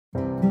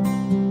মৰমৰ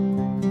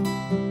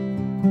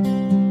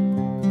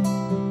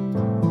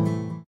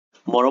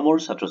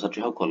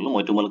ছাত্ৰ-ছাত্ৰীসকল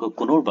মই তোমালোকক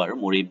পুনৰবাৰ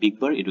মোৰ এই বিগ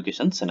বাৰ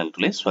এডুকেশ্যন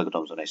চেনেলটোলৈ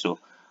স্বাগতম জনাইছো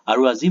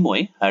আৰু আজি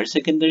মই হায়াৰ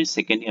সেকেন্ডাৰী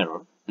সেকেন্ড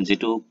ইয়াৰৰ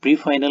যেটো প্ৰি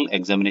ফাইনেল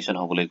এক্সামিনেশ্যন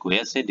হ'বলৈ গৈ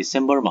আছে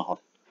ডিসেম্বৰ মাহত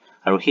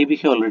আৰু সেই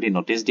বিষয়ে অলৰেডি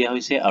নোটিছ দিয়া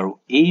হৈছে আৰু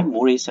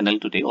মোৰ এই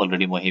চেনেলটোতে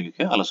অলৰেডি মই সেই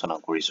বিষয়ে আলোচনা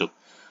কৰিছো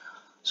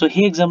সো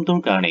সেই এক্সামটোৰ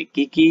কাৰণে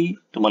কি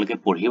তোমালোকে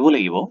পঢ়িব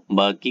লাগিব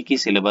বা কি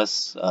সিলেবাস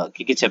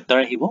কি চেপ্টাৰ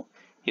আহিব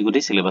এই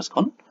গোটেই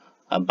সিলেবাসখন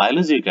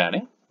বায়োলজিৰ কাৰণে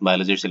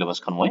বায়োলজিৰ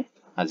সিলেবাসখন মই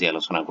আজি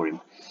আলোচনা কৰিম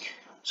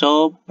সো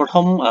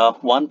প্ৰথম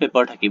ওয়ান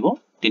পেপাৰ থাকিব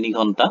 3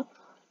 ঘণ্টা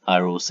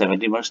আৰু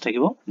 70 মাৰ্কস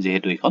থাকিব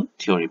যেহেতু এখন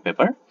থিওৰি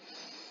পেপাৰ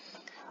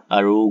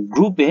আৰু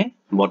গ্ৰুপ এ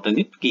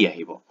বটানীত কি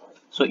আহিব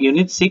সো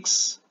ইউনিট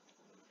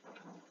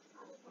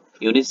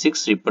 6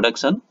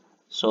 ৰিপ্ৰডাকচন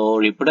সো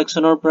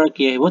ৰিপ্ৰডাকচনৰ পৰা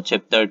কি আহিব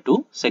chapter 2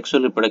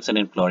 sexual reproduction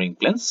in flowering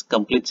plants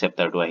complete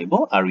চেপ্টাৰটো আহিব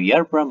আৰু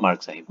ইয়াৰ পৰা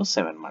মাৰ্কস আহিব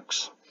 7 মাৰ্কস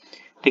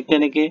ঠিক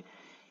তেনেকৈ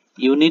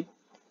unit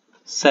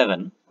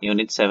 7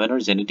 or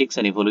genetics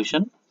and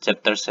evolution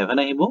chapter 7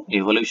 আহিব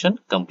evolution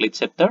complete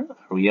chapter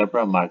আৰু ইয়াৰ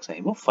পৰা marks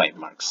আহিব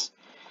 5 marks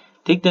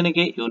ঠিক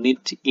তেনেকৈ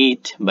unit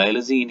 8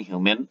 biology in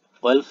human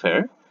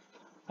welfare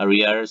আৰু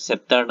ইয়াৰ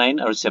chapter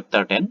 9 আৰু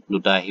chapter 10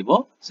 দুটা আহিব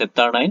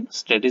chapter 9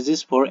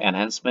 strategies for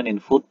enhancement in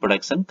food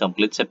production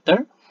complete chapter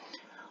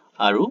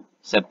আৰু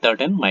chapter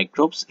 10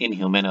 microbes in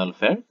human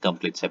welfare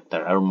complete chapter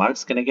আৰু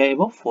marks কেনেকৈ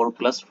আহিব 4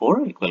 + 4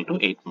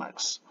 = 8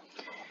 marks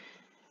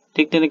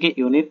ঠিক তেনেকৈ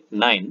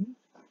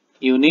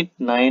Unit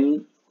 9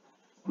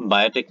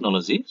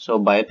 biotechnology. So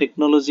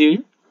biotechnology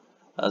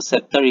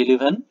chapter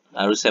 11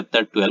 and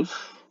chapter 12.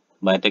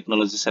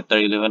 Biotechnology chapter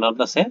 11 on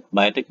the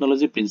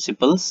biotechnology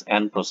principles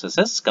and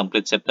processes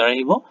complete chapter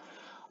ahibo.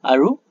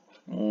 Aru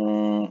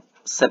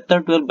chapter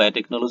 12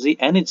 biotechnology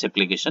and its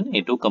application.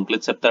 Etu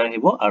complete chapter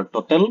ahibo. Our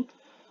total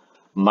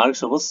marks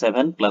of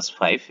 7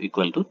 + 5 =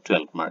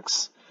 12 marks.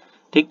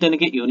 Thik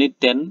tenike Unit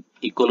 10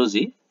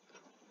 ecology.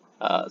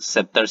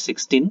 Chapter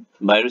 16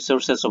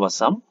 bioresources of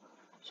Assam.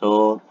 So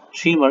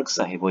 3 marks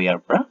ahibo yar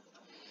pra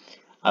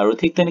aru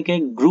thik tenike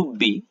group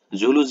B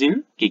zoologyr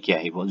ki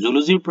ahibo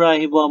zoologyr pra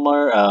ahibo amar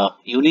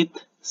unit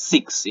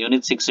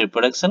 6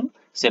 reproduction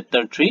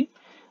chapter 3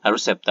 aru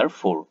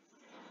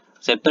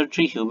chapter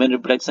 3 human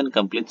reproduction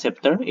complete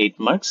chapter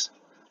 8 marks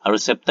aru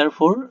chapter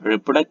 4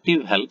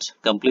 reproductive health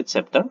complete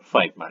chapter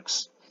 5 marks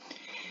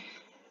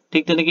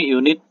thik tenike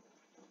unit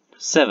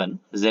 7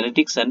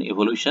 genetics and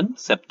evolution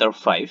chapter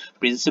 5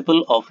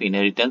 principle of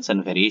inheritance and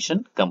variation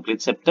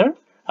complete chapter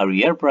আৰু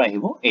ইয়াৰ পৰা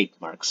আহিব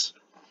 8 marks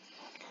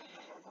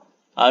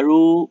আৰু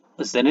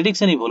genetics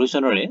and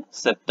evolution ৰে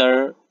chapter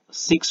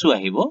 6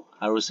 আহিব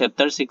আৰু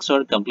chapter 6 ৰ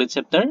complete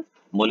chapter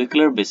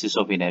molecular basis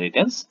of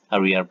inheritance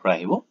আৰু ইয়াৰ পৰা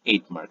আহিব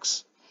 8 marks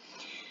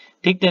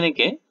ঠিক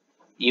তেনেকৈ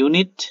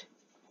unit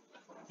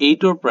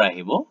 8 ৰ পৰা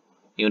আহিব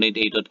unit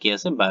 8 ত কি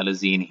আছে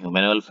biology in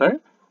human welfare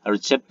আৰু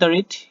chapter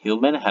 8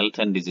 human health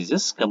and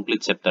diseases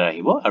complete chapter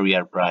আহিব আৰু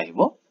ইয়াৰ পৰা আহিব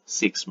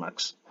 6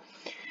 marks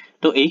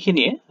তো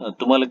এইখিনিয়ে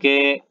তোমালোকে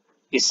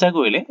ইচ্ছা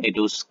কৰিলে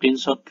এটো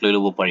স্ক্ৰিনশ্বট লৈ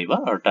লব পাৰিবা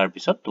আৰু তাৰ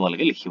পিছত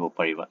তোমালোকে লিখিব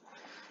পাৰিবা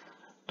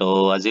তো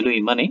আজিলৈ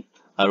ইমানেই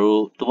আৰু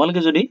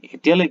তোমালোকে যদি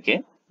এতিয়ালৈকে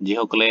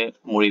যিসকলে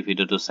মোৰ এই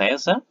ভিডিওটো চাই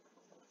আছা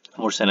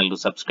মোৰ চেনেলটো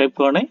সাবস্ক্ৰাইব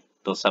কৰা নাই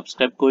তো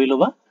সাবস্ক্ৰাইব কৰি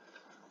লবা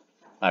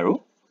আৰু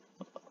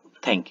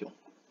থ্যাংক ইউ